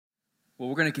Well,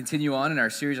 we're going to continue on in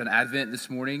our series on Advent this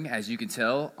morning, as you can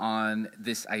tell, on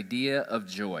this idea of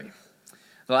joy.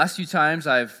 The last few times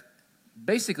I've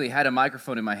basically had a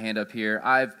microphone in my hand up here,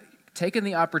 I've taken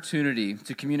the opportunity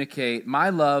to communicate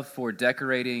my love for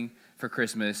decorating for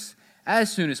Christmas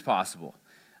as soon as possible.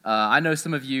 I know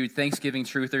some of you Thanksgiving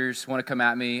truthers want to come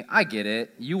at me. I get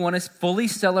it. You want to fully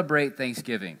celebrate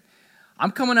Thanksgiving. I'm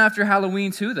coming after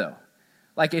Halloween too, though.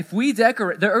 Like, if we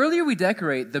decorate, the earlier we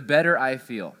decorate, the better I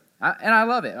feel. And I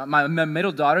love it. My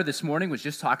middle daughter this morning was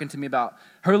just talking to me about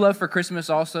her love for Christmas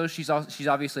also. She's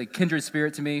obviously a kindred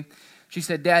spirit to me. She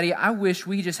said, "Daddy, I wish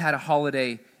we just had a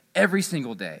holiday every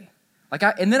single day.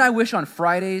 And then I wish on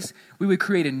Fridays we would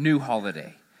create a new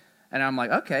holiday." And I'm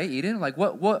like, "Okay, Eden, like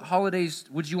what holidays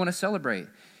would you want to celebrate?"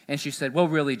 And she said, "Well,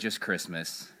 really just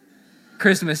Christmas.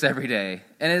 Christmas every day."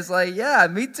 And it's like, yeah,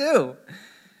 me too.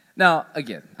 Now,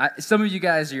 again, some of you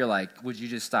guys, you're like, "Would you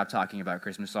just stop talking about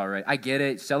Christmas already?" I get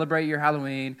it. Celebrate your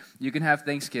Halloween. You can have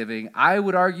Thanksgiving. I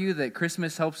would argue that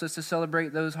Christmas helps us to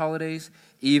celebrate those holidays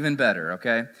even better,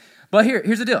 okay? But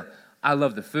here's the deal. I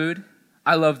love the food.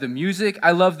 I love the music.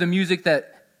 I love the music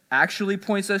that actually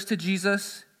points us to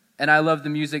Jesus. And I love the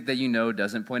music that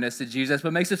doesn't point us to Jesus,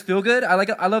 but makes us feel good.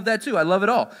 I love that too. I love it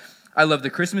all. I love the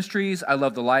Christmas trees. I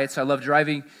love the lights. I love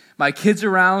driving my kids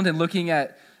around and looking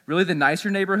at really the nicer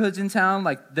neighborhoods in town,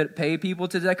 like that pay people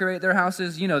to decorate their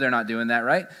houses. They're not doing that,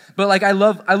 right? But I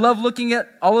love looking at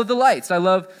all of the lights. I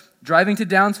love driving to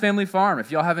Downs Family Farm.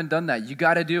 If y'all haven't done that, you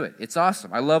got to do it. It's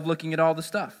awesome. I love looking at all the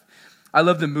stuff. I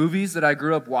love the movies that I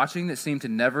grew up watching that seem to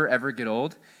never, ever get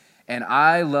old. And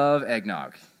I love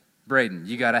eggnog. Braden,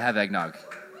 you got to have eggnog.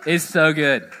 It's so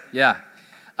good. Yeah.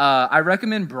 I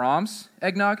recommend Brahms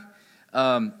eggnog.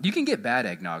 You can get bad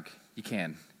eggnog. You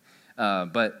can.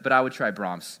 But I would try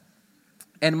Brahms.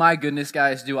 And my goodness,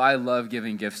 guys, do I love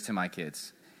giving gifts to my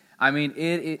kids. I mean,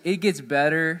 it gets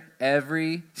better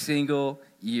every single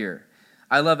year.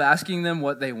 I love asking them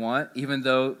what they want, even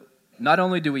though not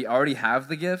only do we already have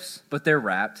the gifts, but they're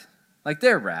wrapped.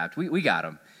 They're wrapped. We got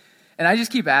them. And I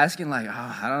just keep asking, I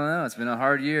don't know. It's been a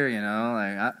hard year,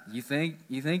 you think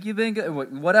you've been good?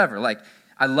 Whatever.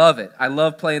 I love it. I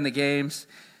love playing the games.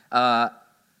 And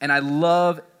I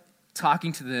love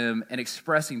talking to them and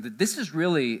expressing that this is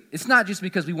really, it's not just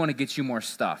because we want to get you more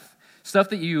stuff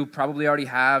that you probably already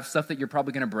have, stuff that you're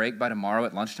probably going to break by tomorrow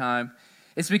at lunchtime.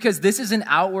 It's because this is an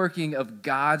outworking of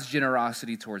God's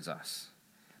generosity towards us,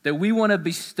 that we want to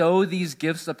bestow these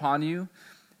gifts upon you,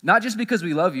 not just because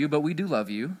we love you, but we do love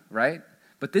you, right?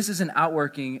 But this is an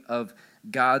outworking of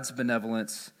God's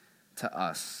benevolence to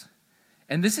us.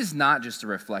 And this is not just a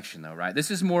reflection, though, right?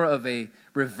 This is more of a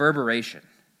reverberation,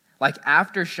 like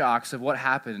aftershocks of what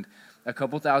happened a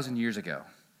couple thousand years ago.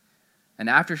 An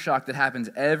aftershock that happens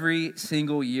every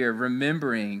single year,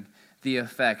 remembering the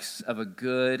effects of a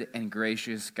good and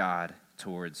gracious God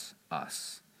towards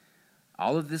us.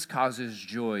 All of this causes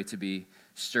joy to be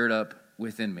stirred up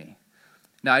within me.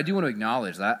 Now, I do want to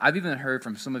acknowledge that I've even heard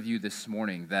from some of you this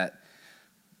morning that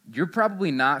you're probably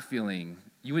not feeling,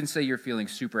 you wouldn't say you're feeling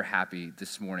super happy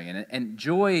this morning. And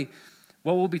joy,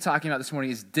 what we'll be talking about this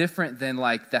morning, is different than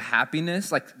the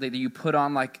happiness, that you put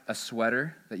on a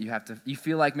sweater that you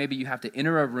feel like maybe you have to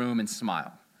enter a room and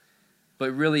smile.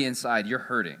 But really inside, you're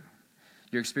hurting.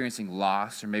 You're experiencing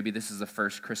loss, or maybe this is the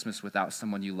first Christmas without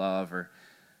someone you love, or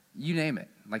you name it.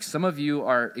 Some of you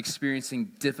are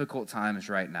experiencing difficult times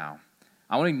right now.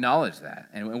 I want to acknowledge that,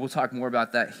 and we'll talk more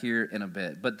about that here in a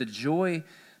bit. But the joy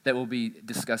that we'll be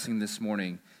discussing this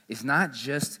morning is not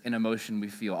just an emotion we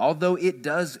feel, although it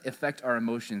does affect our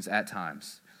emotions at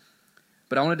times.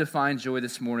 But I want to define joy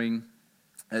this morning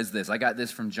as this. I got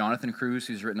this from Jonathan Cruz,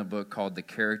 who's written a book called The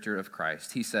Character of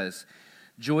Christ. He says,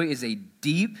 "Joy is a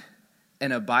deep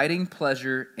and abiding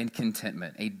pleasure and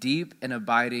contentment." A deep and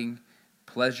abiding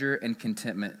pleasure and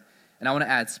contentment. And I want to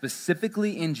add,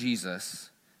 specifically in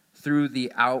Jesus, through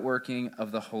the outworking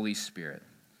of the Holy Spirit.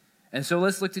 And so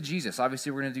let's look to Jesus.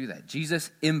 Obviously, we're going to do that.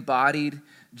 Jesus embodied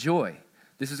joy.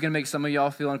 This is going to make some of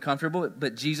y'all feel uncomfortable,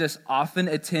 but Jesus often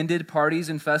attended parties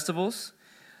and festivals,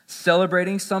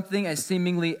 celebrating something at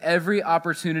seemingly every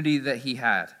opportunity that he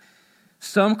had.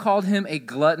 Some called him a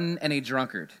glutton and a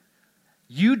drunkard.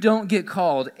 You don't get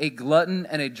called a glutton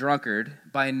and a drunkard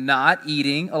by not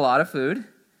eating a lot of food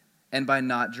and by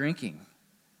not drinking.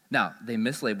 Now, they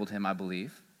mislabeled him, I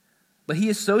believe. But he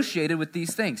associated with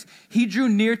these things. He drew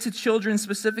near to children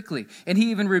specifically, and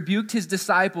he even rebuked his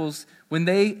disciples when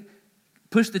they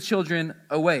pushed the children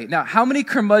away. Now, how many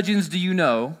curmudgeons do you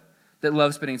know that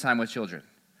love spending time with children?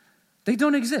 They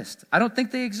don't exist. I don't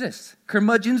think they exist.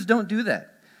 Curmudgeons don't do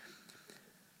that.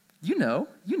 I don't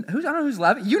know who's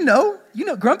laughing. You know,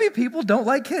 grumpy people don't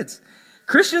like kids.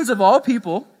 Christians of all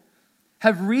people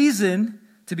have reason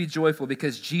to be joyful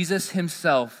because Jesus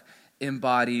himself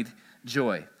embodied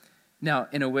joy. Now,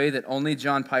 in a way that only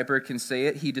John Piper can say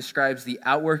it, he describes the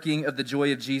outworking of the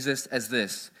joy of Jesus as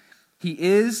this: He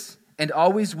is and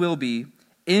always will be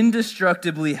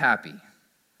indestructibly happy.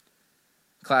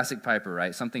 Classic Piper,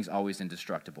 right? Something's always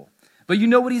indestructible. But you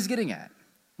know what he's getting at.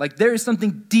 Like, there is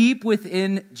something deep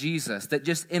within Jesus that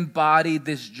just embodied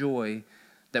this joy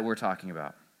that we're talking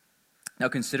about. Now,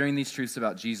 considering these truths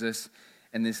about Jesus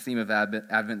and this theme of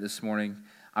Advent this morning,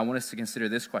 I want us to consider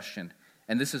this question.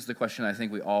 And this is the question I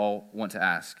think we all want to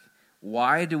ask.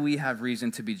 Why do we have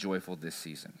reason to be joyful this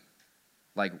season?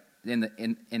 Like, in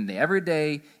the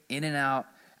everyday, in and out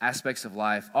aspects of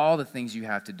life, all the things you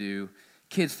have to do,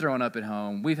 kids throwing up at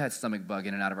home, we've had stomach bug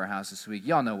in and out of our house this week.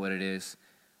 Y'all know what it is.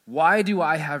 Why do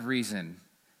I have reason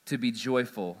to be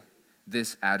joyful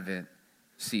this Advent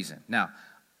season? Now,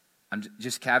 I'm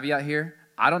just caveat here.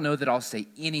 I don't know that I'll say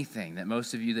anything that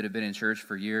most of you that have been in church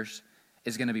for years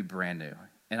is going to be brand new.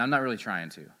 And I'm not really trying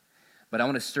to. But I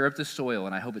want to stir up the soil,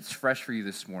 and I hope it's fresh for you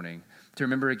this morning to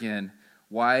remember again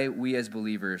why we as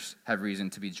believers have reason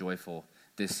to be joyful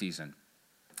this season.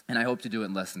 And I hope to do it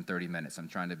in less than 30 minutes. I'm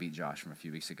trying to beat Josh from a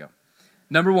few weeks ago.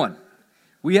 Number one,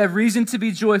 we have reason to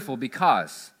be joyful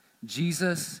because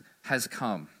Jesus has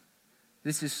come.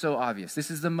 This is so obvious.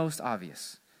 This is the most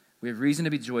obvious. We have reason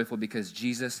to be joyful because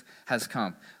Jesus has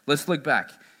come. Let's look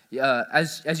back.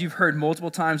 As you've heard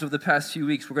multiple times over the past few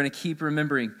weeks, we're going to keep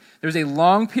remembering there's a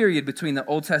long period between the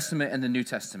Old Testament and the New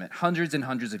Testament, hundreds and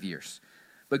hundreds of years.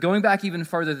 But going back even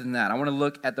further than that, I want to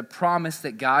look at the promise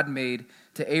that God made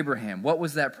to Abraham. What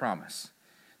was that promise?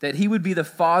 That he would be the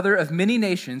father of many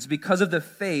nations because of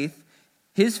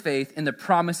his faith in the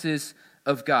promises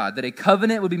of God. That a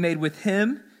covenant would be made with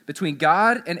him, between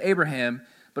God and Abraham,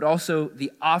 but also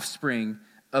the offspring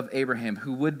of Abraham,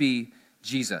 who would be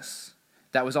Jesus.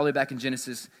 That was all the way back in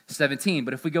Genesis 17.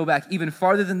 But if we go back even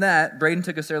farther than that, Braden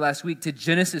took us there last week, to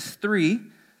Genesis 3,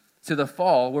 to the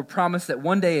fall, we're promised that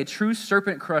one day a true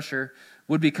serpent crusher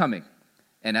would be coming.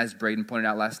 And as Braden pointed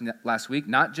out last week,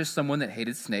 not just someone that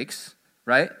hated snakes,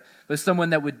 right? But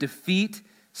someone that would defeat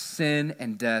sin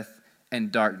and death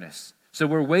and darkness. So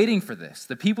we're waiting for this.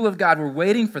 The people of God were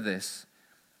waiting for this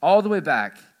all the way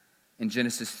back in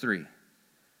Genesis 3.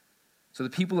 So the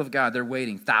people of God, they're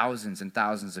waiting thousands and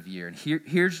thousands of years. And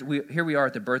here we are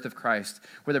at the birth of Christ,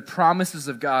 where the promises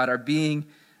of God are being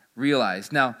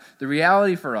realized. Now, the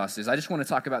reality for us is, I just want to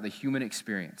talk about the human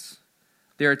experience.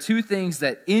 There are two things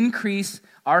that increase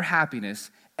our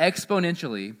happiness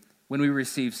exponentially when we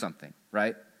receive something,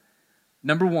 right?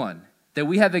 Number one, that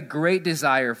we have a great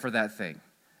desire for that thing.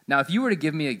 Now, if you were to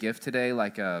give me a gift today,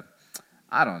 like a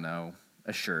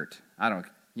shirt.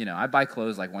 I buy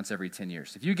clothes like once every 10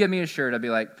 years. If you give me a shirt, I'd be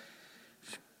like,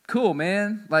 cool,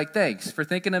 man. Like, thanks for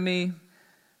thinking of me,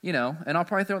 and I'll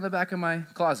probably throw it in the back of my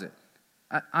closet.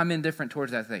 I'm indifferent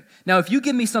towards that thing. Now, if you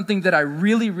give me something that I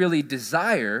really, really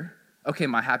desire, okay,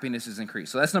 my happiness is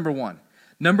increased. So that's number one.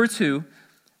 Number two,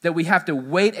 that we have to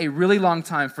wait a really long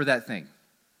time for that thing.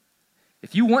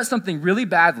 If you want something really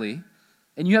badly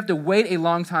and you have to wait a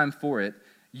long time for it,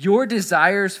 your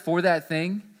desires for that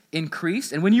thing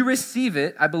increase. And when you receive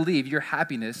it, I believe your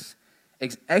happiness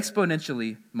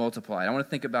exponentially multiplied. I want to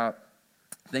think about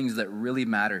things that really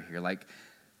matter here, like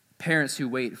parents who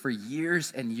wait for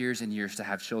years and years and years to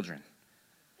have children,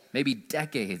 maybe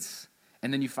decades,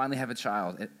 and then you finally have a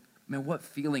child. What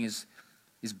feeling is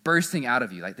bursting out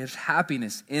of you? Like, there's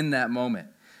happiness in that moment.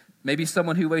 Maybe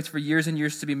someone who waits for years and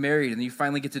years to be married, and you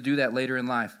finally get to do that later in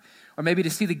life. Or maybe to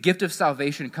see the gift of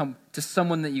salvation come to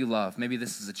someone that you love. Maybe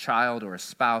this is a child or a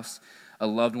spouse, a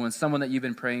loved one, someone that you've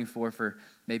been praying for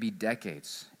maybe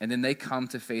decades. And then they come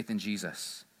to faith in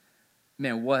Jesus.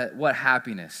 Man, what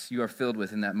happiness you are filled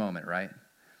with in that moment, right?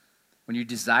 When you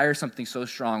desire something so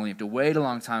strongly, you have to wait a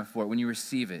long time for it. When you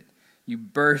receive it, you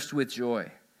burst with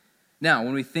joy. Now,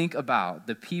 when we think about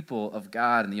the people of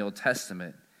God in the Old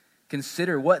Testament,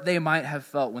 consider what they might have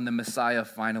felt when the Messiah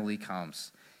finally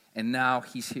comes. And now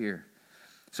he's here.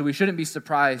 So we shouldn't be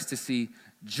surprised to see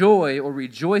joy or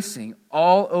rejoicing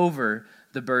all over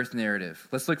the birth narrative.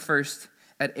 Let's look first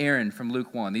at Aaron from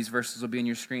Luke 1. These verses will be on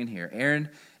your screen here. Aaron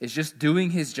is just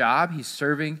doing his job. He's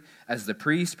serving as the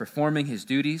priest, performing his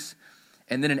duties.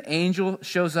 And then an angel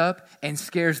shows up and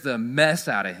scares the mess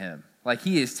out of him. Like,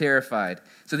 he is terrified.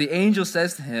 So the angel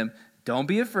says to him, "Don't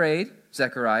be afraid,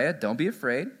 Zechariah, don't be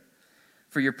afraid.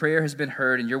 For your prayer has been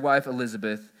heard, and your wife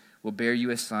Elizabeth will bear you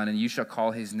a son, and you shall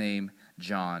call his name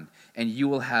John. And you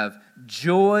will have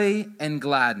joy and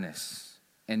gladness,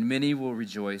 and many will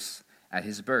rejoice at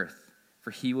his birth,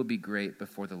 for he will be great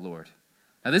before the Lord.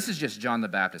 Now, this is just John the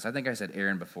Baptist. I think I said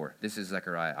Aaron before. This is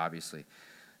Zechariah, obviously.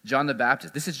 John the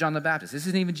Baptist. This is John the Baptist. This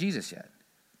isn't even Jesus yet.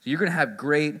 So you're going to have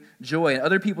great joy, and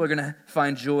other people are going to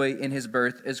find joy in his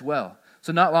birth as well.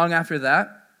 So not long after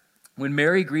that, when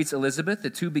Mary greets Elizabeth, the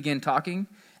two begin talking,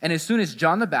 and as soon as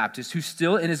John the Baptist, who's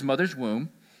still in his mother's womb,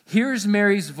 hears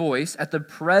Mary's voice at the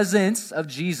presence of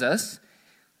Jesus,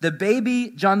 the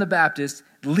baby John the Baptist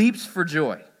leaps for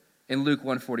joy in Luke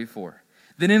 1:44.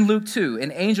 Then in Luke 2,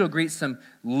 an angel greets some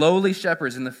lowly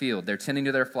shepherds in the field. They're tending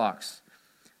to their flocks.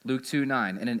 Luke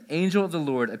 2:9, and an angel of the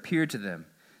Lord appeared to them,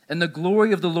 and the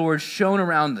glory of the Lord shone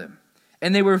around them,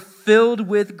 and they were filled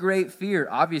with great fear.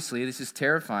 Obviously, this is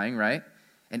terrifying, right?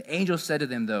 An angel said to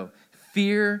them, though,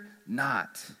 "Fear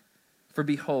not, for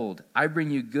behold, I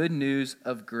bring you good news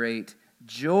of great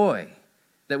joy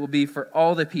that will be for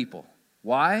all the people."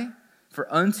 Why?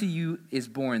 "For unto you is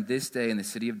born this day in the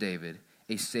city of David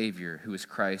a Savior who is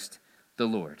Christ the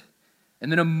Lord."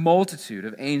 And then a multitude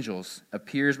of angels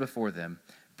appears before them,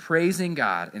 praising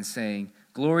God and saying,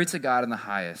 "Glory to God in the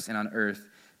highest, and on earth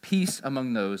peace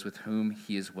among those with whom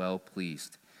he is well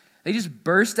pleased." They just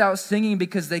burst out singing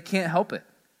because they can't help it.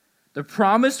 The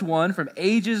promised one from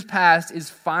ages past is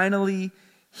finally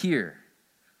here.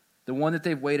 The one that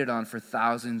they've waited on for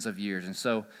thousands of years. And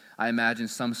so I imagine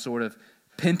some sort of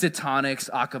pentatonics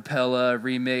a cappella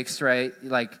remix, right?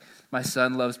 Like my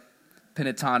son loves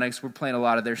pentatonics. We're playing a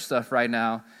lot of their stuff right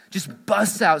now. Just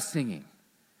busts out singing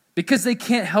because they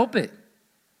can't help it.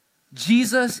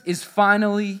 Jesus is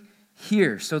finally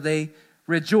here. So they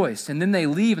rejoice. And then they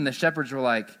leave, and the shepherds were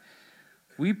like,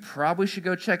 "We probably should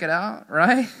go check it out,"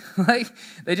 right? Like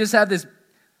they just had this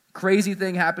crazy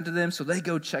thing happen to them. So they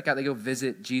go check out, they go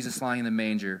visit Jesus lying in the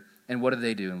manger. And what do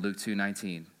they do in Luke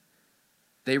 2:19?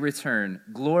 They return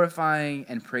glorifying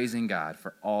and praising God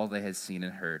for all they had seen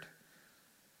and heard.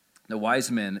 The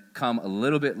wise men come a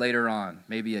little bit later on,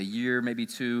 maybe a year, maybe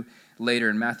two later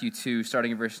in Matthew 2,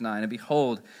 starting in verse 9. And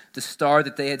behold, the star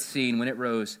that they had seen when it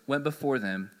rose went before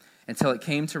them until it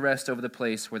came to rest over the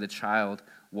place where the child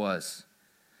was.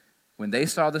 When they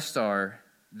saw the star,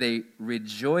 they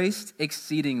rejoiced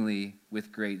exceedingly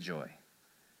with great joy.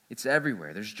 It's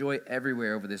everywhere. There's joy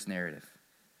everywhere over this narrative.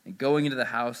 And going into the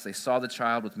house, they saw the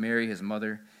child with Mary, his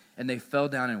mother, and they fell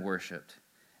down and worshiped.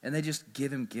 And they just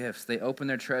give him gifts. They opened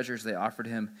their treasures. They offered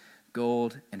him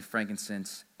gold and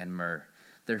frankincense and myrrh.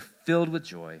 They're filled with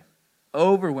joy,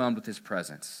 overwhelmed with his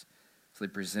presence. So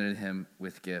they presented him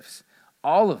with gifts.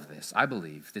 All of this, I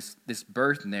believe, this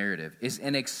birth narrative is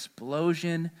an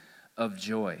explosion of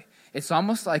joy. It's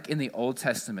almost like in the Old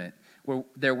Testament where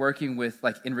they're working with,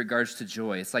 like, in regards to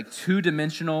joy. It's like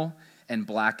two-dimensional and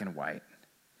black and white.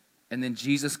 And then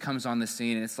Jesus comes on the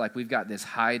scene, and it's like we've got this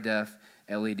high-def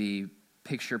LED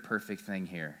picture-perfect thing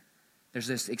here. There's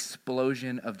this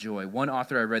explosion of joy. One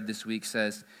author I read this week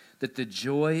says that the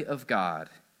joy of God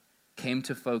came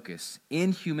to focus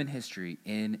in human history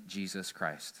in Jesus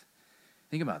Christ.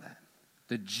 Think about that.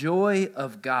 The joy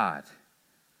of God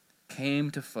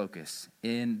came to focus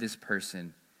in this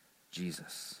person,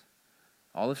 Jesus.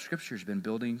 All of Scripture has been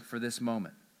building for this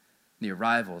moment. The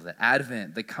arrival, the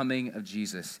advent, the coming of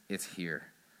Jesus, it's here.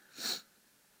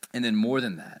 And then more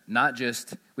than that, not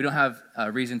just, we don't have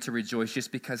a reason to rejoice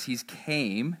just because he's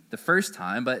came the first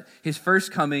time, but his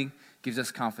first coming gives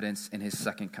us confidence in his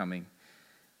second coming.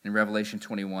 In Revelation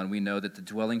 21, we know that the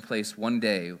dwelling place one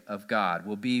day of God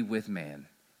will be with man.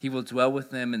 He will dwell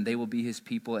with them, and they will be his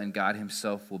people, and God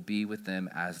himself will be with them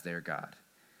as their God.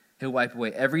 He'll wipe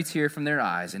away every tear from their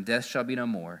eyes, and death shall be no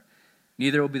more.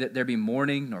 Neither will there be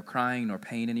mourning, nor crying, nor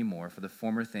pain anymore, for the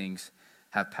former things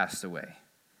have passed away.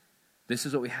 This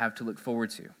is what we have to look forward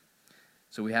to.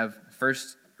 So we have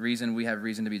reason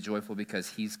to be joyful because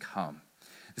he's come.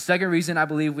 The second reason I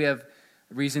believe we have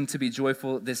reason to be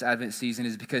joyful this Advent season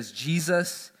is because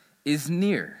Jesus is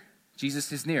near.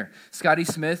 Jesus is near. Scotty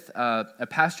Smith, a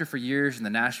pastor for years in the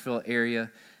Nashville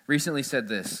area, recently said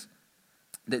this,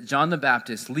 that John the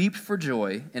Baptist leaped for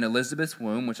joy in Elizabeth's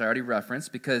womb, which I already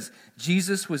referenced, because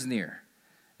Jesus was near.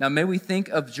 Now, may we think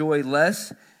of joy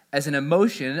less as an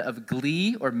emotion of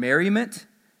glee or merriment,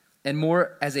 and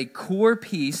more as a core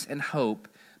peace and hope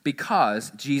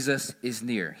because Jesus is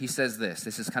near. He says this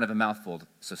is kind of a mouthful,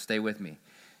 so stay with me.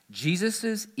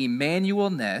 Jesus'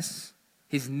 Emmanuelness,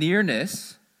 his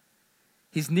nearness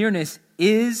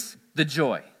is the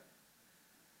joy.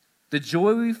 The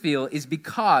joy we feel is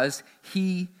because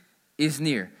he is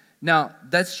near. Now,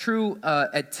 that's true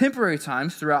at temporary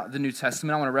times throughout the New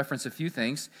Testament. I want to reference a few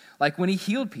things, like when he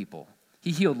healed people. He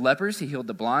healed lepers, he healed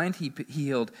the blind, he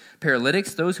healed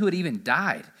paralytics, those who had even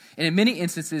died. And in many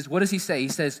instances, what does he say? He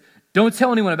says, don't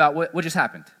tell anyone about what just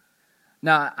happened.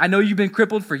 Now, I know you've been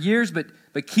crippled for years, but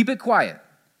keep it quiet.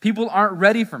 People aren't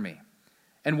ready for me.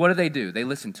 And what do? They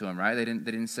listened to him, right? They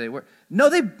didn't say a word. No,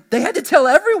 they had to tell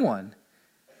everyone.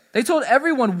 They told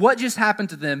everyone what just happened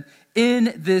to them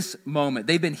in this moment.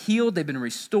 They've been healed. They've been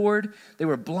restored. They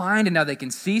were blind, and now they can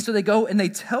see. So they go and they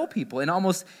tell people in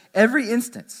almost every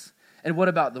instance. And what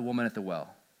about the woman at the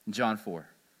well in John 4?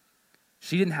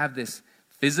 She didn't have this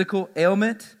physical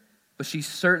ailment, but she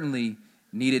certainly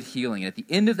needed healing. And at the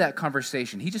end of that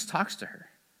conversation, he just talks to her.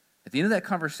 At the end of that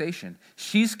conversation,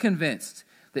 she's convinced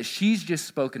that she's just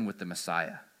spoken with the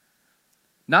Messiah.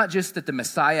 Not just that the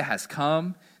Messiah has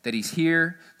come, that he's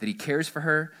here, that he cares for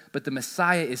her, but the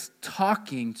Messiah is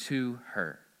talking to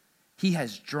her. He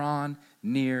has drawn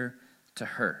near to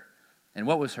her. And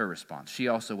what was her response? She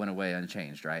also went away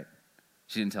unchanged, right?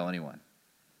 She didn't tell anyone.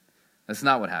 That's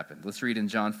not what happened. Let's read in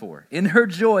John 4. In her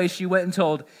joy, she went and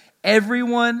told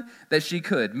everyone that she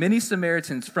could. Many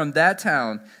Samaritans from that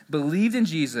town believed in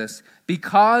Jesus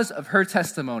because of her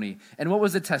testimony. And what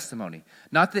was the testimony?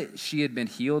 Not that she had been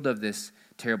healed of this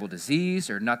terrible disease,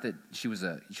 or not that she was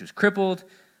crippled.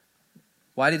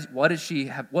 What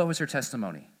was her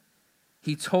testimony?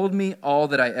 He told me all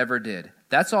that I ever did.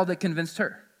 That's all that convinced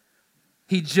her.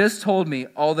 He just told me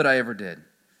all that I ever did.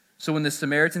 So when the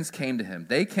Samaritans came to him,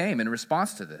 they came in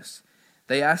response to this.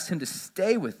 They asked him to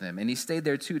stay with them, and he stayed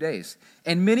there 2 days.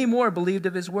 And many more believed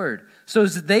of his word. So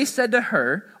as they said to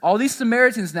her, all these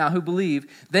Samaritans now who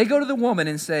believe, they go to the woman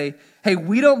and say, hey,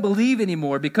 we don't believe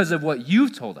anymore because of what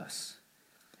you've told us.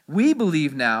 We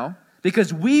believe now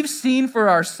because we've seen for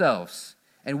ourselves,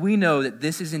 and we know that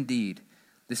this is indeed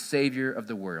the Savior of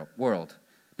the world.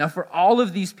 Now for all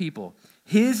of these people,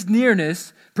 his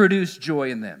nearness produced joy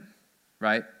in them,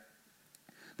 right?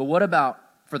 But what about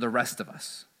for the rest of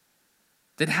us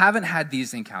that haven't had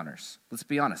these encounters? Let's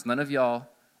be honest. None of y'all,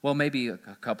 well, maybe a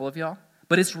couple of y'all,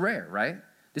 but it's rare, right?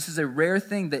 This is a rare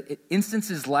thing that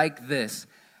instances like this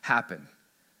happen.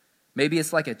 Maybe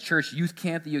it's like a church youth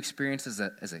camp that you experienced as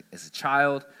a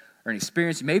child, or an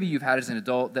experience maybe you've had as an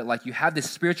adult that like you have this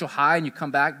spiritual high and you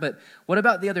come back. But what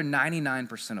about the other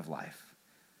 99% of life?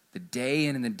 The day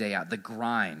in and the day out, the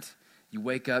grind. You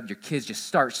wake up, your kids just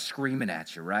start screaming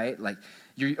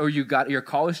you're a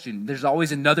college student. There's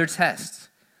always another test.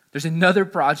 There's another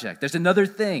project. There's another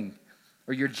thing.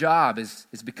 Or your job is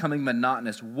becoming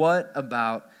monotonous. What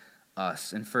about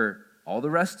us? And for all the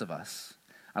rest of us,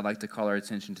 I'd like to call our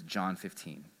attention to John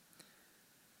 15.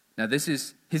 Now, this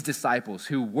is his disciples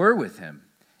who were with him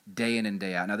day in and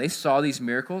day out. Now, they saw these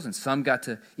miracles, and some got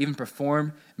to even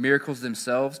perform miracles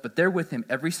themselves, but they're with him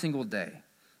every single day.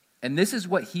 And this is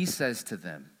what he says to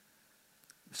them,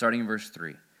 starting in verse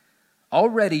 3.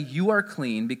 Already you are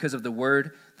clean because of the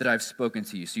word that I've spoken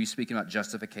to you. So he's speaking about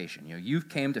justification. You've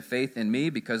came to faith in me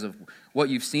because of what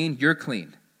you've seen. You're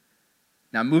clean.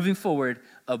 Now, moving forward,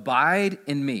 abide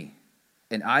in me,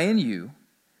 and I in you.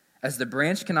 As the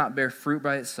branch cannot bear fruit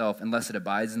by itself unless it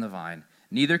abides in the vine,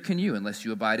 neither can you unless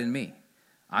you abide in me.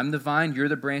 I'm the vine, you're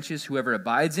the branches. Whoever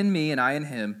abides in me and I in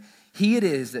him, he it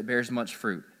is that bears much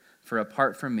fruit. For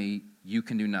apart from me, you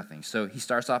can do nothing. So he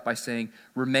starts off by saying,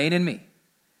 remain in me.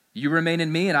 You remain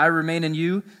in me and I remain in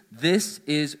you. This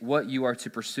is what you are to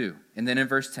pursue. And then in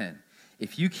verse 10,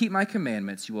 if you keep my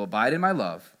commandments, you will abide in my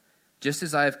love, just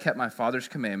as I have kept my Father's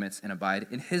commandments and abide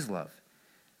in his love.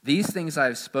 These things I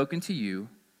have spoken to you.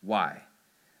 Why?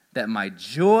 That my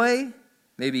joy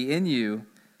may be in you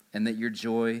and that your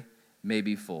joy may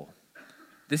be full.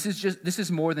 This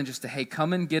is more than just hey,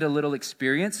 come and get a little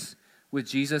experience with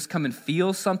Jesus, come and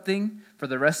feel something for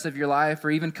the rest of your life, or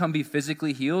even come be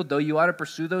physically healed, though you ought to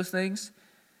pursue those things.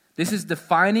 This is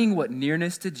defining what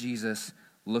nearness to Jesus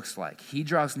looks like. He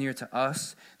draws near to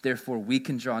us, therefore we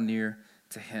can draw near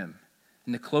to him.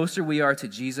 And the closer we are to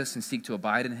Jesus and seek to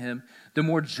abide in him, the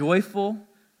more joyful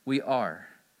we are.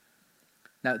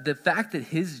 Now, the fact that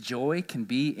his joy can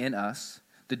be in us,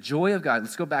 the joy of God,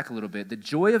 let's go back a little bit. The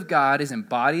joy of God is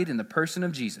embodied in the person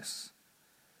of Jesus.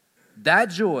 That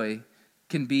joy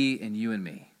can be in you and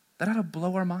me. That ought to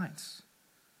blow our minds.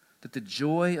 That the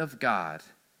joy of God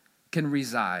can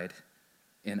reside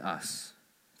in us.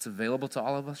 It's available to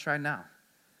all of us right now.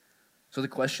 So the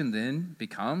question then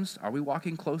becomes, are we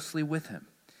walking closely with him?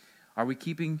 Are we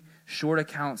keeping short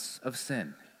accounts of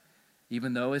sin?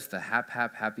 Even though it's the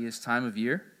happiest time of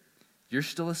year, you're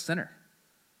still a sinner,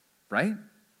 right?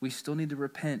 We still need to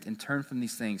repent and turn from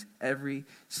these things every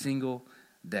single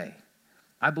day.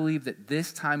 I believe that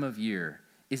this time of year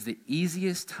is the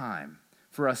easiest time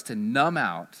for us to numb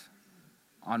out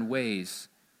on ways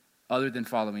other than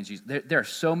following Jesus. There are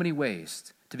so many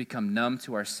ways to become numb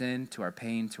to our sin, to our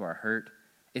pain, to our hurt.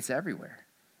 It's everywhere.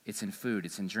 It's in food,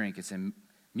 it's in drink, it's in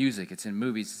music, it's in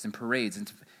movies, it's in parades,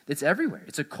 it's everywhere.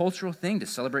 It's a cultural thing to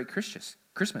celebrate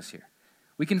Christmas here.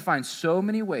 We can find so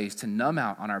many ways to numb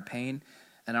out on our pain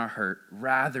and our hurt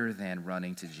rather than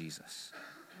running to Jesus.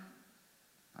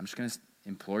 I'm just going to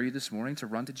implore you this morning to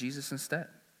run to Jesus instead.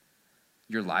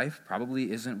 Your life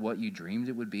probably isn't what you dreamed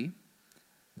it would be.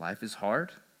 Life is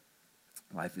hard.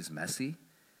 Life is messy.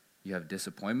 You have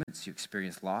disappointments. You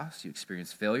experience loss. You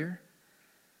experience failure.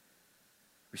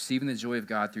 Receiving the joy of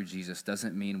God through Jesus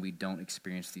doesn't mean we don't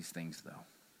experience these things, though.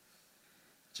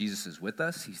 Jesus is with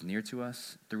us. He's near to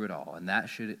us through it all, and that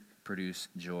should produce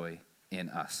joy in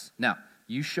us. Now,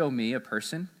 you show me a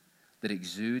person that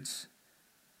exudes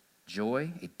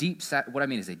joy, a deep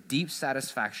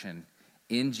satisfaction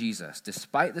in Jesus,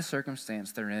 despite the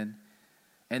circumstance they're in,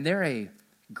 and they're a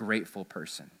grateful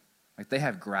person. Like, they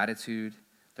have gratitude.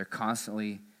 They're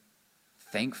constantly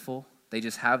thankful. They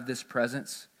just have this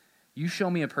presence. You show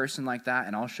me a person like that,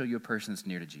 and I'll show you a person that's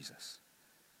near to Jesus.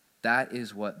 That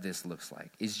is what this looks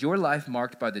like. Is your life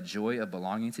marked by the joy of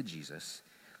belonging to Jesus,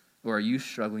 or are you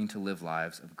struggling to live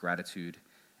lives of gratitude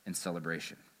and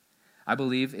celebration? I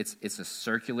believe it's a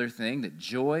circular thing, that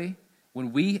joy,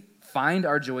 when we find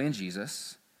our joy in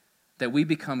Jesus, that we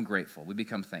become grateful, we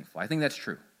become thankful. I think that's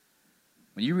true.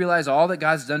 When you realize all that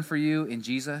God's done for you in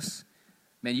Jesus,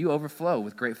 man, you overflow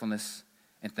with gratefulness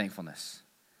and thankfulness.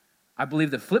 I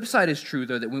believe the flip side is true,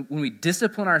 though, that when we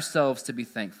discipline ourselves to be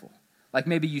thankful, like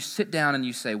maybe you sit down and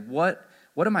you say, what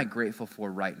am I grateful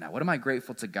for right now? What am I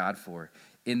grateful to God for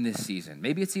in this season?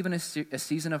 Maybe it's even a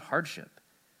season of hardship,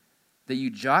 that you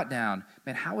jot down,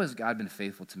 man, how has God been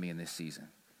faithful to me in this season?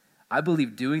 I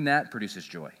believe doing that produces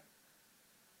joy.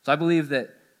 So I believe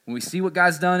that when we see what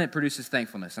God's done, it produces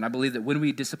thankfulness. And I believe that when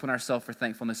we discipline ourselves for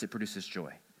thankfulness, it produces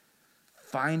joy.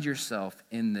 Find yourself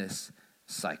in this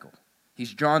cycle.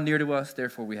 He's drawn near to us,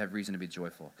 therefore we have reason to be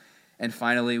joyful. And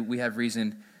finally, we have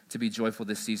reason to be joyful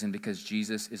this season because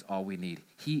Jesus is all we need.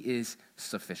 He is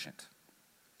sufficient.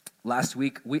 Last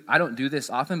week, I don't do this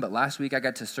often, but last week I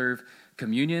got to serve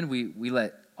communion. We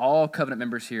let all covenant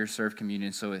members here serve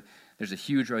communion, so there's a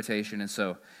huge rotation. And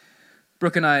so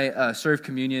Brooke and I served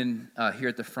communion here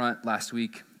at the front last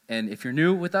week. And if you're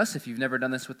new with us, if you've never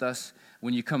done this with us,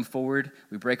 when you come forward,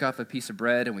 we break off a piece of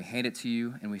bread and we hand it to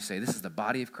you and we say, this is the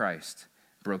body of Christ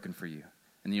broken for you.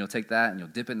 And then you'll take that and you'll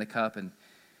dip it in the cup and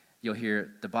you'll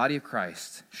hear the body of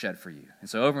Christ shed for you. And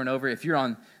so over and over, if you're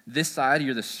on this side,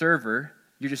 you're the server,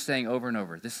 you're just saying over and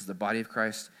over, this is the body of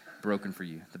Christ broken for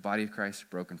you. The body of Christ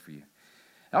broken for you.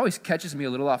 It always catches me a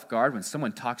little off guard when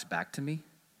someone talks back to me.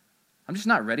 I'm just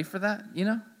not ready for that, you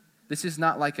know? This is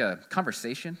not like a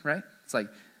conversation, right? It's like,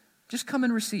 just come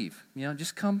and receive, you know?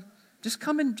 Just come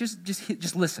and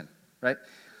just listen, right?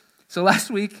 So last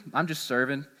week, I'm just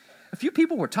serving. A few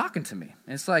people were talking to me,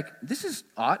 and it's like, this is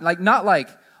odd. Like, not like,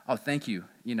 oh, thank you,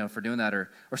 you know, for doing that, or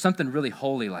something really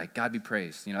holy, like, God be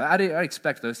praised. You know, I'd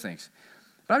expect those things.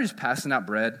 But I'm just passing out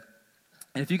bread.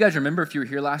 And if you guys remember, if you were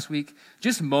here last week,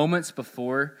 just moments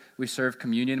before we served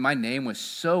communion, my name was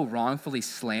so wrongfully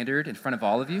slandered in front of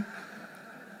all of you.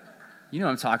 You know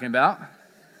what I'm talking about.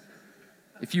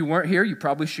 If you weren't here, you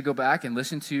probably should go back and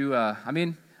listen to, I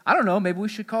don't know, maybe we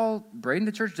should call Braden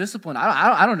to church discipline.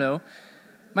 I don't know.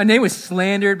 My name was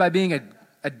slandered by being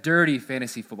a dirty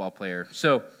fantasy football player.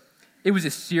 So it was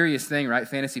a serious thing, right?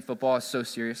 Fantasy football is so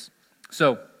serious.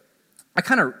 So I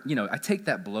kind of, I take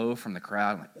that blow from the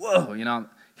crowd. I'm like, whoa, I'm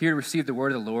here to receive the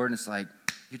word of the Lord. And it's like,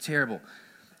 you're terrible.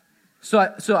 So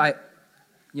I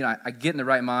get in the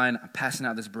right mind. I'm passing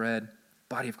out this bread.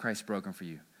 Body of Christ broken for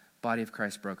you. Body of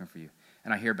Christ broken for you.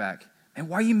 And I hear back, man,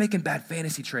 why are you making bad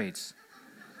fantasy trades?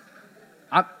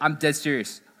 I'm dead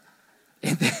serious.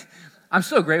 I'm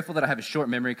so grateful that I have a short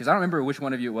memory because I don't remember which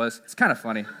one of you it was. It's kind of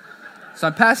funny. So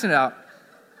I'm passing it out.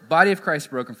 Body of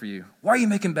Christ broken for you. Why are you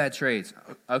making bad trades?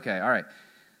 Okay, all right.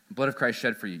 Blood of Christ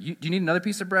shed for you. Do you need another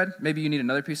piece of bread? Maybe you need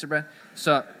another piece of bread.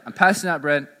 So I'm passing out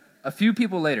bread. A few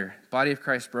people later, body of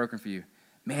Christ broken for you.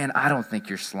 Man, I don't think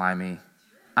you're slimy.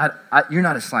 You're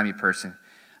not a slimy person.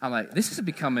 I'm like, this is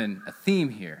becoming a theme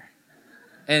here.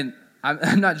 And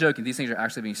I'm not joking. These things are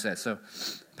actually being said. So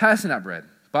passing out bread.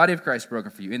 Body of Christ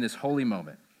broken for you in this holy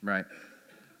moment, right?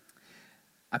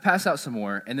 I pass out some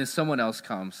more, and then someone else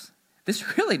comes.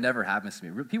 This really never happens to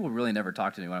me. People really never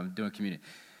talk to me when I'm doing communion.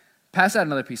 Pass out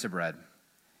another piece of bread,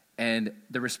 and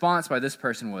the response by this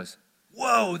person was,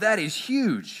 whoa, that is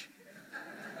huge.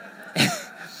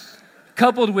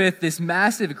 Coupled with this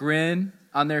massive grin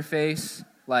on their face,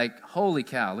 like, holy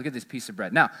cow, look at this piece of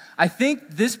bread. Now, I think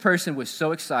this person was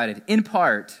so excited, in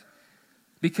part,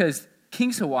 because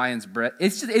King's Hawaiian's bread,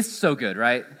 it's so good,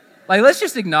 right? Like, let's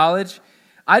just acknowledge,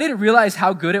 I didn't realize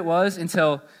how good it was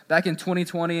until back in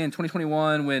 2020 and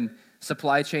 2021 when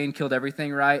supply chain killed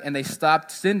everything, right? And they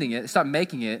stopped sending it, stopped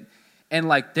making it. And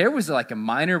like there was like a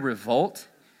minor revolt.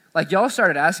 Like y'all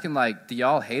started asking like, do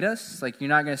y'all hate us? Like you're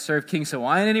not going to serve King's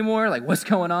Hawaiian anymore? Like what's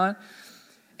going on?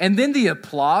 And then the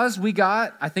applause we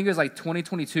got, I think it was like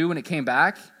 2022 when it came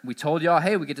back. We told y'all,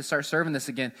 hey, we get to start serving this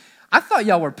again. I thought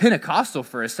y'all were Pentecostal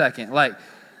for a second. Like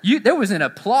there was an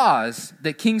applause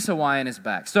that King's Hawaiian is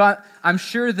back. So I'm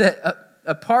sure that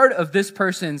a part of this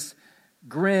person's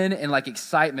grin and like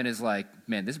excitement is like,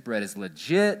 man, this bread is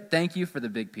legit. Thank you for the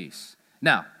big piece.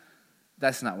 Now,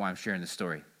 that's not why I'm sharing this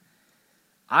story.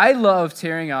 I love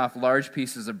tearing off large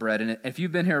pieces of bread. And if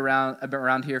you've been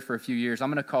around here for a few years, I'm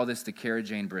going to call this the Cara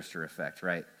Jane Brister effect,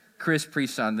 right? Chris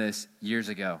preached on this years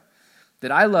ago.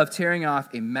 That I love tearing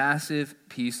off a massive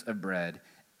piece of bread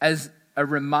as a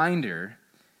reminder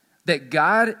that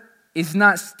God is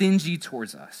not stingy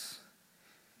towards us.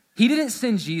 He didn't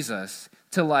send Jesus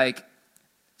to like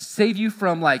save you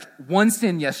from like one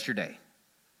sin yesterday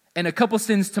and a couple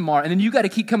sins tomorrow, and then you got to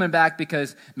keep coming back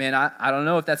because, man, I don't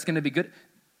know if that's going to be good.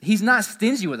 He's not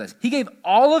stingy with us. He gave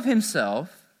all of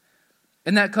himself,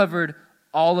 and that covered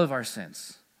all of our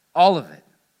sins, all of it.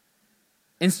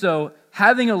 And so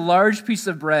having a large piece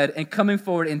of bread and coming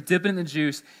forward and dipping in the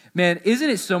juice, man, isn't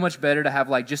it so much better to have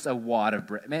like just a wad of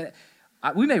bread? Man,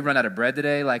 we may run out of bread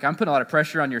today. Like I'm putting a lot of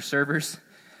pressure on your servers.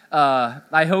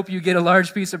 I hope you get a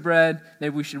large piece of bread.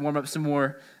 Maybe we should warm up some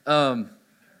more.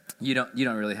 You don't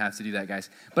really have to do that, guys.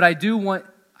 But I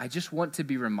just want to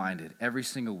be reminded every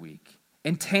single week,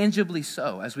 and tangibly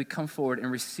so, as we come forward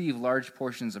and receive large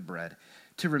portions of bread,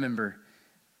 to remember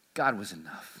God was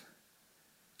enough.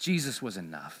 Jesus was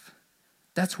enough.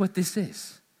 That's what this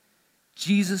is.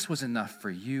 Jesus was enough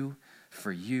for you,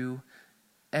 for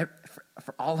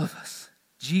all of us.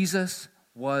 Jesus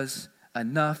was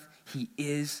enough. He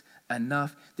is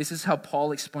enough. This is how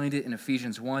Paul explained it in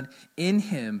Ephesians 1. In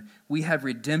him, we have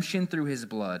redemption through his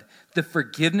blood, the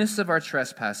forgiveness of our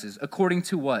trespasses, according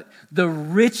to what? The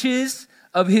riches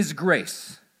of his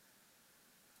grace.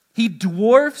 He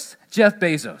dwarfs Jeff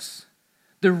Bezos.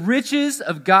 The riches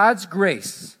of God's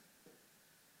grace,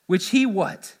 which he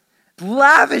what?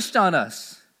 Lavished on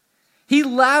us. He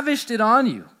lavished it on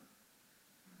you.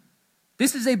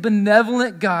 This is a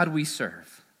benevolent God we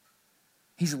serve.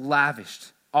 He's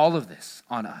lavished all of this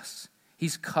on us.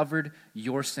 He's covered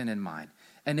your sin and mine.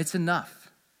 And it's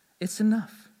enough. It's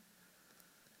enough.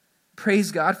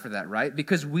 Praise God for that, right?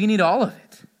 Because we need all of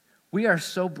it. We are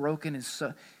so broken and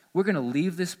so... We're going to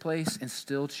leave this place and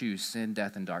still choose sin,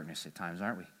 death, and darkness at times,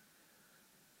 aren't we?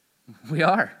 We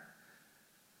are.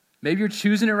 Maybe you're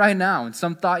choosing it right now and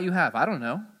some thought you have. I don't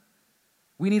know.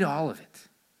 We need all of it.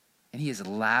 And he has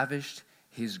lavished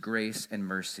his grace and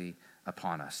mercy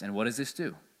upon us. And what does this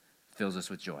do? It fills us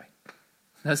with joy.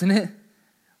 Doesn't it?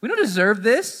 We don't deserve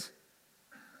this.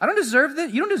 I don't deserve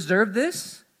this. You don't deserve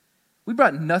this. We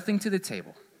brought nothing to the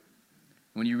table.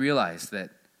 When you realize that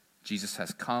Jesus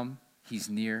has come, he's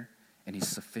near, and he's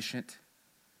sufficient,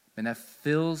 and that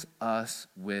fills us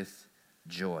with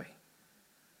joy.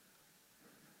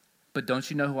 But don't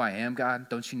you know who I am, God?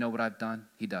 Don't you know what I've done?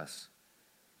 He does.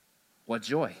 What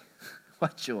joy.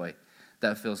 What joy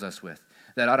that fills us with.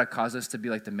 That ought to cause us to be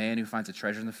like the man who finds a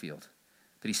treasure in the field.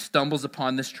 That he stumbles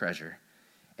upon this treasure,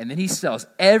 and then he sells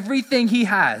everything he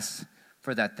has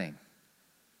for that thing.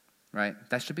 Right?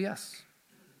 That should be us.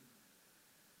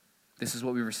 This is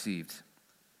what we received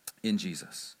in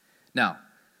Jesus. Now,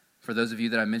 for those of you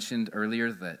that I mentioned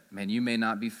earlier that, man, you may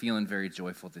not be feeling very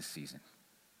joyful this season.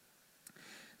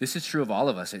 This is true of all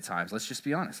of us at times. Let's just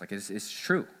be honest. Like it's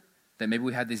true that maybe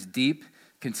we had this deep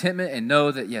contentment and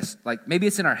know that, yes, like maybe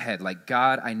it's in our head. Like,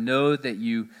 God, I know that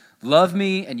you love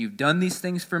me and you've done these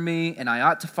things for me and I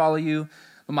ought to follow you,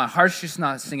 but my heart's just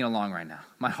not singing along right now.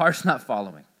 My heart's not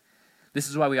following. This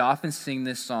is why we often sing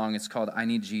this song. It's called I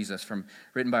Need Jesus,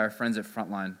 written by our friends at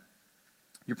Frontline.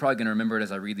 You're probably going to remember it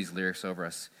as I read these lyrics over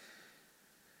us.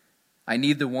 I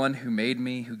need the one who made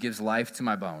me, who gives life to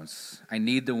my bones. I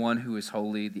need the one who is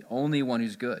holy, the only one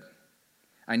who's good.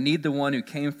 I need the one who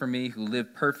came for me, who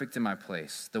lived perfect in my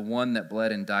place, the one that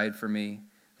bled and died for me,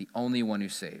 the only one who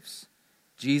saves.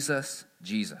 Jesus,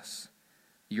 Jesus,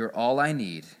 you're all I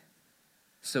need,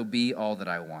 so be all that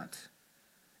I want.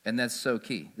 And that's so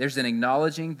key. There's an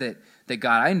acknowledging that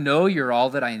God, I know you're all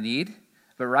that I need,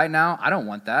 but right now, I don't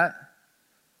want that.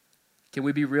 Can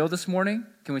we be real this morning?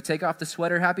 Can we take off the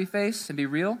sweater happy face and be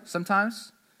real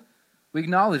sometimes? We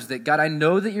acknowledge that, God, I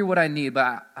know that you're what I need,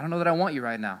 but I don't know that I want you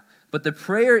right now. But the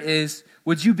prayer is,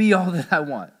 would you be all that I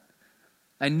want?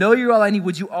 I know you're all I need.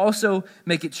 Would you also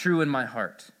make it true in my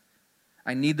heart?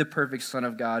 I need the perfect Son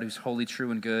of God who's holy,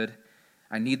 true, and good.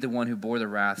 I need the one who bore the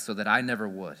wrath so that I never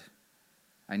would.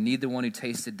 I need the one who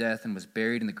tasted death and was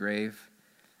buried in the grave.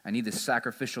 I need the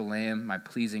sacrificial lamb, my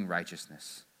pleasing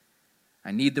righteousness.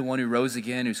 I need the one who rose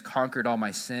again, who's conquered all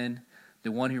my sin,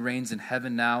 the one who reigns in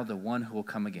heaven now, the one who will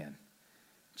come again.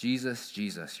 Jesus,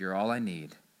 Jesus, you're all I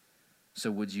need.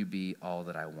 So would you be all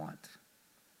that I want?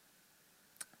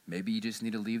 Maybe you just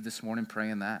need to leave this morning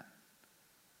praying that.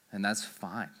 And that's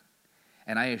fine.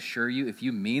 And I assure you, if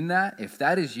you mean that, if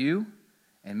that is you,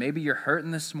 and maybe you're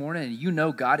hurting this morning and you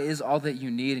know God is all that you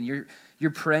need and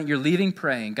you're praying, you're leaving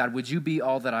praying, God, would you be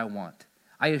all that I want?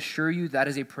 I assure you that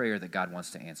is a prayer that God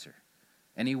wants to answer.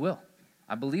 And he will.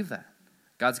 I believe that.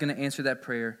 God's going to answer that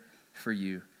prayer for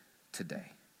you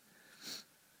today.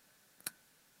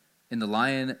 In The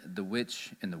Lion, the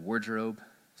Witch, and the Wardrobe,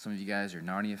 some of you guys are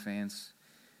Narnia fans.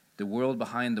 The world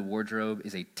behind the wardrobe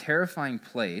is a terrifying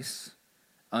place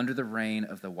under the reign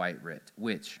of the White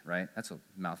Witch, right? That's a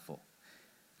mouthful.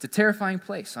 It's a terrifying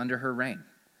place under her reign.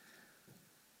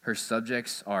 Her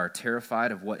subjects are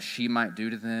terrified of what she might do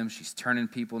to them. She's turning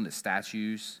people into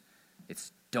statues.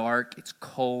 It's dark, it's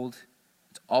cold,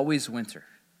 it's always winter.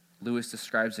 Lewis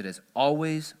describes it as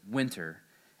always winter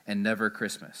and never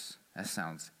Christmas. That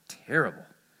sounds terrible.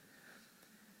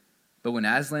 But when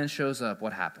Aslan shows up,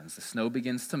 what happens? The snow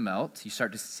begins to melt. You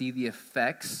start to see the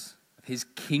effects of his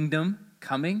kingdom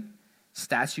coming.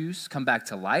 Statues come back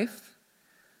to life.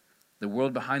 The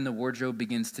world behind the wardrobe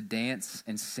begins to dance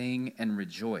and sing and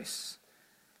rejoice.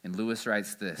 And Lewis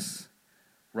writes this: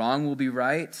 wrong will be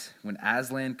right when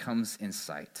Aslan comes in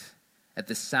sight. At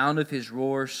the sound of his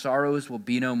roar, sorrows will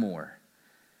be no more.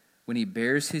 When he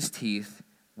bares his teeth,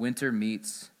 winter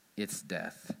meets its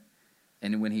death.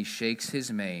 And when he shakes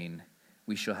his mane,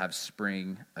 we shall have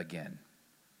spring again.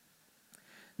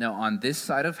 Now, on this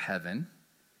side of heaven,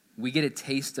 we get a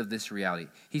taste of this reality.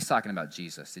 He's talking about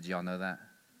Jesus. Did y'all know that?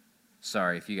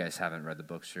 Sorry if you guys haven't read the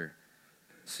books or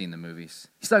seen the movies.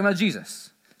 He's talking about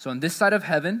Jesus. So on this side of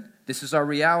heaven, this is our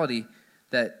reality,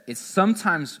 that it's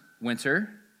sometimes winter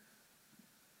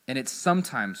and it's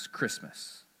sometimes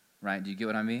Christmas, right? Do you get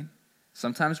what I mean?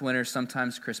 Sometimes winter,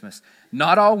 sometimes Christmas.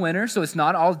 Not all winter, so it's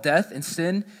not all death and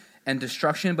sin and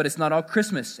destruction, but it's not all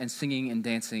Christmas and singing and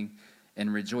dancing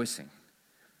and rejoicing.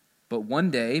 But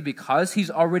one day, because he's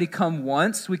already come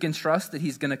once, we can trust that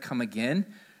he's going to come again,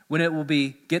 when it will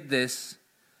be, get this,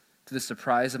 to the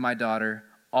surprise of my daughter,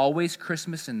 always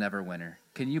Christmas and never winter.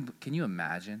 Can you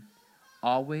imagine?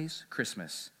 Always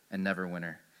Christmas and never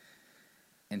winter.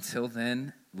 Until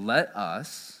then, let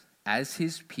us, as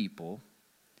his people,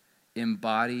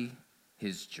 embody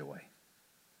his joy.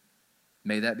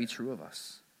 May that be true of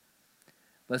us.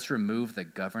 Let's remove the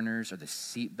governors or the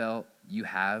seatbelt you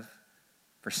have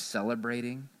for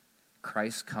celebrating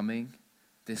Christ's coming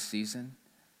this season.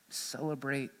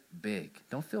 Celebrate big.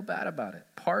 Don't feel bad about it.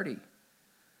 Party.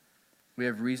 We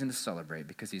have reason to celebrate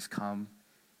because he's come,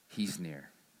 he's near,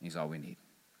 he's all we need.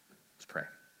 Let's pray.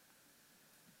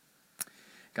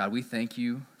 God, we thank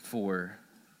you for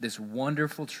this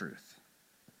wonderful truth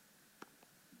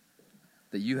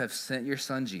that you have sent your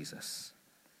son Jesus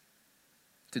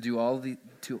to do all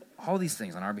these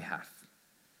things on our behalf,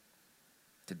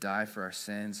 to die for our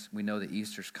sins. We know that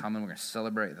Easter's coming. We're going to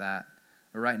celebrate that.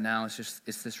 But right now, it's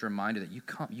this reminder that you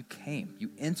came,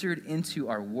 you entered into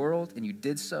our world, and you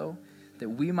did so that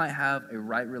we might have a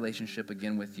right relationship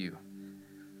again with you.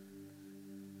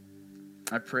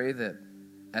 I pray that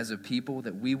as a people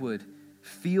that we would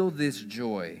feel this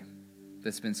joy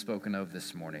that's been spoken of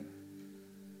this morning,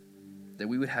 that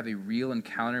we would have a real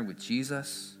encounter with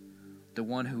Jesus, the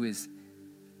one who is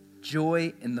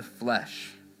joy in the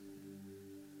flesh.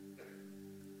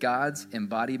 God's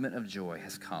embodiment of joy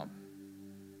has come.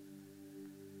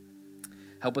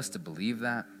 Help us to believe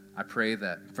that. I pray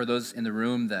that for those in the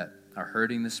room that are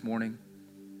hurting this morning,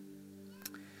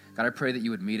 God, I pray that you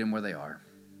would meet them where they are.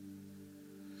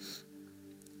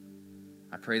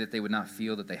 I pray that they would not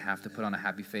feel that they have to put on a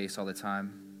happy face all the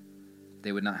time.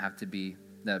 They would not have to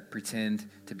pretend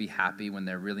to be happy when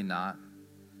they're really not.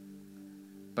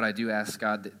 But I do ask,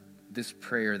 God, that this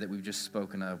prayer that we've just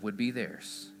spoken of would be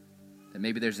theirs. That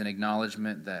maybe there's an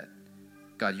acknowledgement that,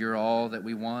 God, you're all that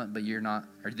we want, but you're not,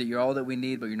 or that you're all that we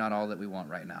need, but you're not all that we want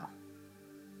right now.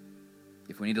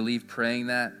 If we need to leave praying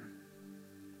that,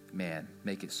 man,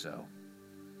 make it so.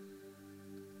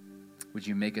 Would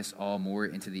you make us all more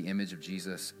into the image of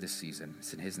Jesus this season?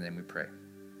 It's in his name we pray.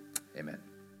 Amen.